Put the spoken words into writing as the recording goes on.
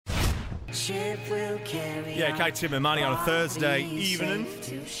Yeah, Kate, Tim and Money on a Thursday evening.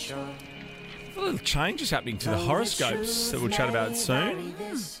 A little change is happening to the horoscopes that we'll chat about soon.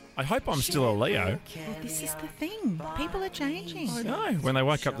 I hope I'm still a Leo. Well, this is the thing. People are changing. I know. When they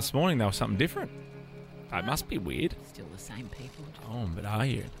woke up this morning, they were something different. It must be weird. Still the same people. Oh, but are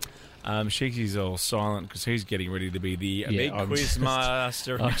you? Shiki's all silent because he's getting ready to be the big I'm quiz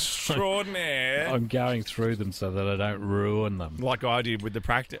master extraordinaire. I'm going through them so that I don't ruin them. Like I did with the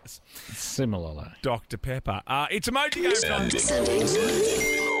practice. Similarly. Dr. Pepper. It's emoji game time.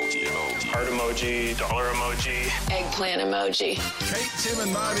 Heart emoji, dollar emoji. Eggplant emoji. Kate, Tim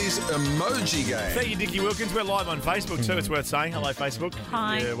and Marty's emoji game. Thank you, Dickie Wilkins. We're live on Facebook too. It's worth saying. Hello, Facebook.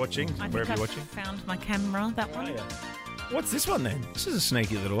 Hi. If you're watching, I wherever think you're I watching. found my camera, that one. Oh, yeah. What's this one then? This is a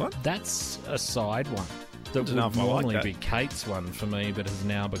sneaky little one. That's a side one. That Don't know would if I like normally that. be Kate's one for me, but has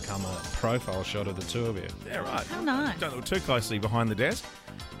now become a profile shot of the two of you. Yeah, right. How nice. Don't look too closely behind the desk.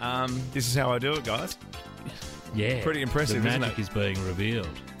 This is how I do it, guys. Yeah. Pretty impressive, the isn't magic it? is being revealed.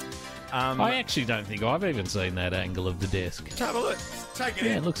 I actually don't think I've even seen that angle of the desk. Have a look. Take it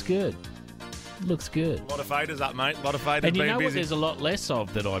Yeah, in. it looks good. Looks good. A lot of faders up, mate. A lot of faders And you being know what busy. there's a lot less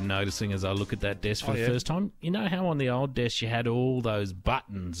of that I'm noticing as I look at that desk for Oh, the yeah. first time? You know how on the old desk you had all those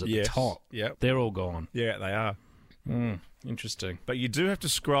buttons at Yes. the top? Yep. They're all gone. Yeah, they are. Interesting. But you do have to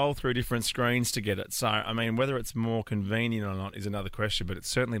scroll through different screens to get it. So, I mean, whether it's more convenient or not is another question, but it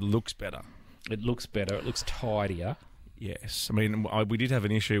certainly looks better. It looks better. It looks tidier. Yes. I mean, we did have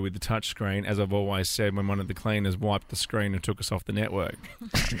an issue with the touch screen, as I've always said, when one of the cleaners wiped the screen and took us off the network.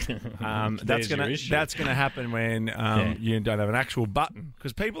 That's your going issue. to happen when you don't have an actual button,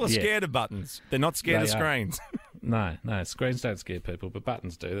 because people are Yeah. scared of buttons. They're not scared They of are. screens. No, screens don't scare people, but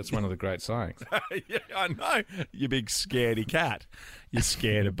buttons do. That's one of the great sayings. Yeah, I know. You big scaredy cat. You're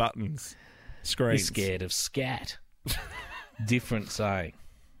scared of buttons. You're Screens. scared of scat. Different saying.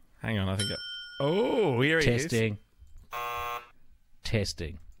 Hang on, I think. Oh, here he is. Testing.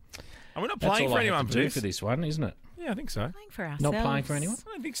 Testing. And we're not That's playing all for I anyone have to do please. for this one, isn't it? Yeah, I think so. Playing for ourselves. Not playing for anyone?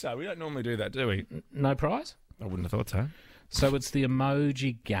 I don't think so. We don't normally do that, do we? No prize? I wouldn't have thought so. So it's the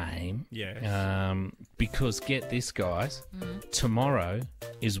emoji game. Yes. Because get this, guys. Tomorrow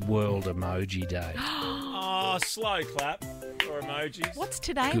is World Emoji Day. Oh, slow clap for emojis. What's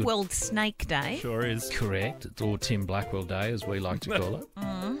today? Good. World Snake Day. Sure is. Correct. It's or Tim Blackwell Day, as we like to call it.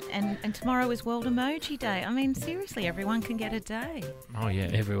 And tomorrow is World Emoji Day. I mean, seriously, everyone can get a day. Oh, yeah.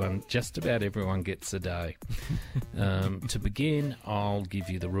 Just about everyone gets a day. To begin, I'll give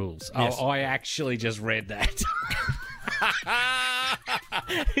you the rules. Yes. Oh, I actually just read that.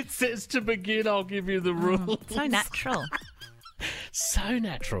 It says to begin, I'll give you the rules. So natural. So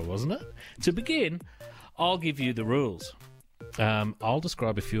natural, wasn't it? To begin, I'll give you the rules. I'll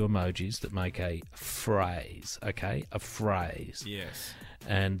describe a few emojis that make a phrase, okay? A phrase. Yes.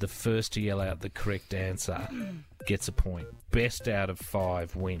 And the first to yell out the correct answer gets a point. Best out of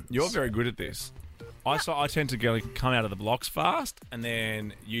 5 wins. You're very good at this. I tend to come out of the blocks fast, and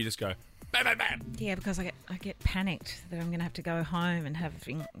then you just go, bam, bam, bam. Yeah, because I get panicked that I'm going to have to go home and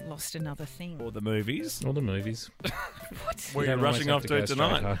having lost another thing. Or the movies. All the movies. Where You you're don't always rushing have off to go straight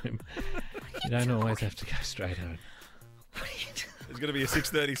tonight. home. You don't always have to go straight home. There's going to be a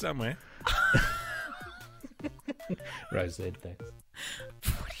 6:30 somewhere. Rose said, thanks.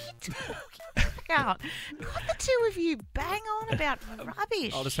 Out. What the two of you bang on about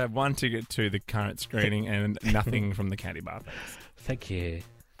rubbish? I'll just have one ticket to the current screening and nothing from the candy bar. Thanks. Thank you.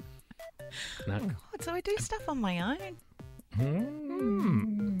 No. God, so I do stuff on my own.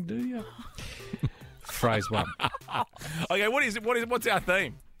 Do you? Phrase 1. Okay, what's our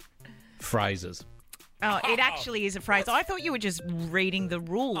theme? Phrases. Oh, it actually is a phrase. I thought you were just reading the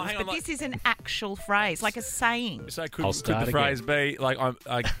rules, hang on, but this is an actual phrase, like a saying. So I'll could the start phrase be like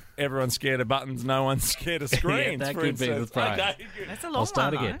everyone's scared of buttons, no one's scared of screens? that for could be the instance? phrase. Okay, good. That's a long I'll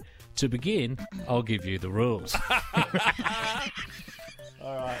start one, again. To begin, I'll give you the rules.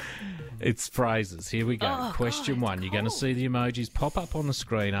 All right. It's phrases. Here we go. Oh, Question God, 1. You're going to see the emojis pop up on the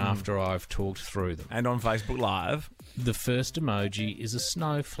screen after I've talked through them. And on Facebook Live. The first emoji is a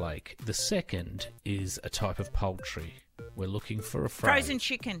snowflake. The second is a type of poultry. We're looking for a phrase. Frozen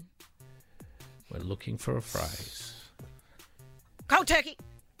chicken. We're looking for a phrase. Cold turkey.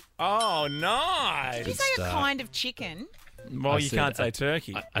 Oh, nice. Did you say a start. kind of chicken? Well, I you said can't say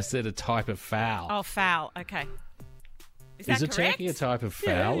turkey. I said a type of fowl. Oh, fowl. Okay. Is is that a correct? turkey a type of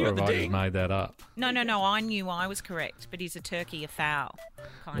Yeah, fowl, you or got have the I just ding. made that up? No. I knew I was correct, but is a turkey a fowl?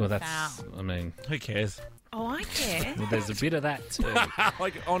 Kind Well, of that's, fowl. I mean, Who cares? Oh, I care. well, there's a bit of that too.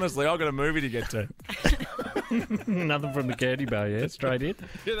 Like, honestly, I've got a movie to get to. Nothing from the candy bar, yeah? Straight in?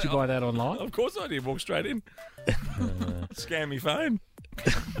 Did you buy that online? Of course I did. Walk straight in. Scan me phone.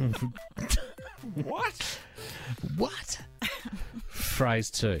 What? What?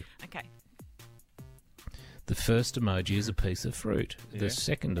 Phrase 2. Okay. The first emoji is a piece of fruit. Yeah. The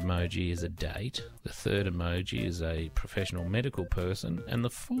second emoji is a date. The third emoji is a professional medical person. And the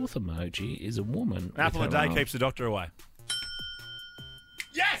fourth emoji is a woman. An apple a with her day arm- keeps the doctor away.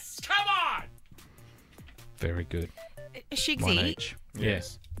 Yes! Come on! Very good. One Shigsy, each.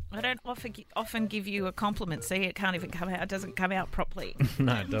 Yes. I don't often give you a compliment. See, it can't even come out. It doesn't come out properly.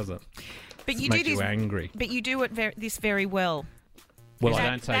 No, it doesn't. But you Makes do you this. angry. But you do it this very well. Well, That- I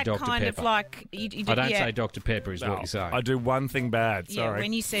don't say that Dr. kind Pepper. of like you do, I don't yeah, say Dr. Pepper is what you say. I do one thing bad. yeah. Sorry.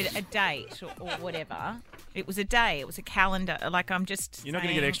 When you said a date or whatever, it was a day. It was a calendar. Like I'm just. You're not going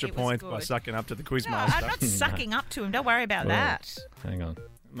to get saying extra it was points by good. sucking up to the quiz No, master. I'm not sucking up to him. Don't worry about that. Hang on.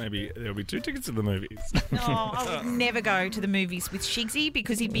 Maybe there'll be 2 tickets to the movies. No, I would never go to the movies with Shigsy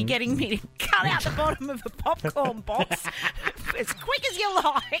because he'd be getting me to cut out the bottom of a popcorn box as quick as you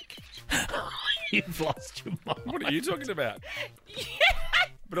like. You've lost your mind. What are you talking about?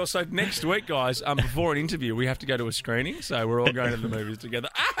 But also next week, guys, before an interview, we have to go to a screening, so we're all going to the movies together.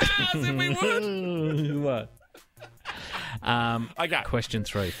 As if we would. What? Okay. Question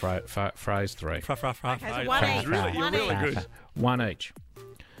 3, phrase 3. Okay, so You're one each. really good. One each.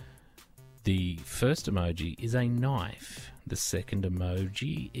 The first emoji is a knife. The second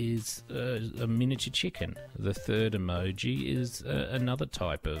emoji is a miniature chicken. The third emoji is another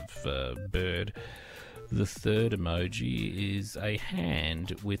type of bird. The third emoji is a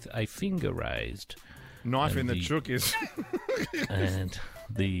hand with a finger raised. Knife And in the the- chook is... And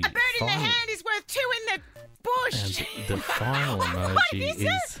the A bird in the hand is worth 2 in the bush. and the final What emoji is is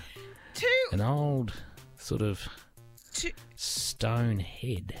it? 2. an old sort of 2. stone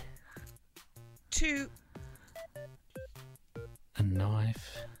head. 2. A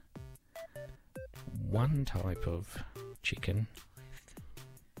knife, one type of chicken,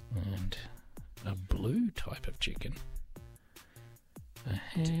 and a blue type of chicken. A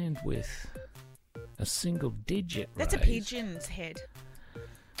hand with a single digit That's a raised. pigeon's head.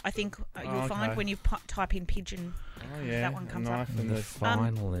 I think you'll okay. find when you type in pigeon, Oh, yeah. that one comes up. And the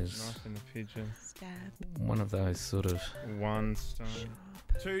final is in the pigeon. Stab. one of those sort of... One stone.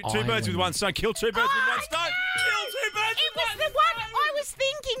 Two Island. birds with one stone. Kill 2 birds with one stone. Kill 2 birds It with was one the one I was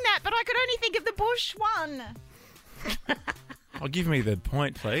thinking that, but I could only think of the bush one. Oh, give me the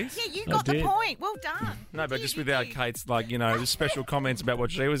point, please. Yeah, you got the did. point. Well done. No, but You just did, without you. Kate's, special comments about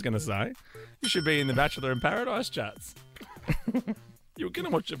what she was going to say. You should be in the Bachelor in Paradise chats. You were going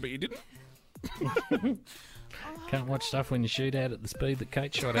to watch it, but you didn't. Can't watch stuff when you shoot out at the speed that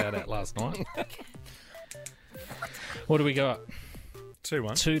Kate shot out at last night. What do we got?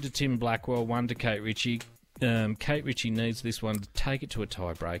 2-1. 2 to Tim Blackwell, 1 to Kate Ritchie. Kate Ritchie needs this one to take it to a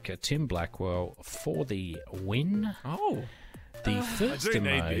tiebreaker. Tim Blackwell for the win. Oh. The first I do need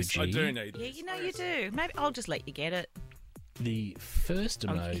emoji. this. I do need Yeah, this. you know you do. Maybe I'll just let you get it. The first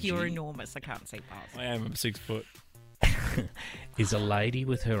Oh, emoji you're enormous. I can't see past. I am. I'm 6 foot. is a lady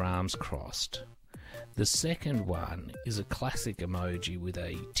with her arms crossed. The second one is a classic emoji with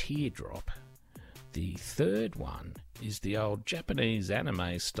a teardrop. The third one is the old Japanese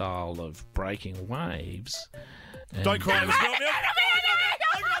anime style of breaking waves. And Don't cry. It's not me.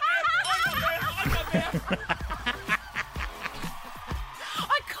 I got there.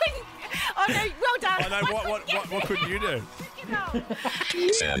 I couldn't. Oh no! Well done. I know. What couldn't you do?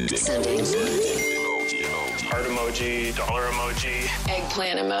 Heart emoji, dollar emoji.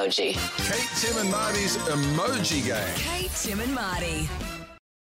 Eggplant emoji. Kate, Tim, and Marty's Emoji Game. Kate, Tim, and Marty.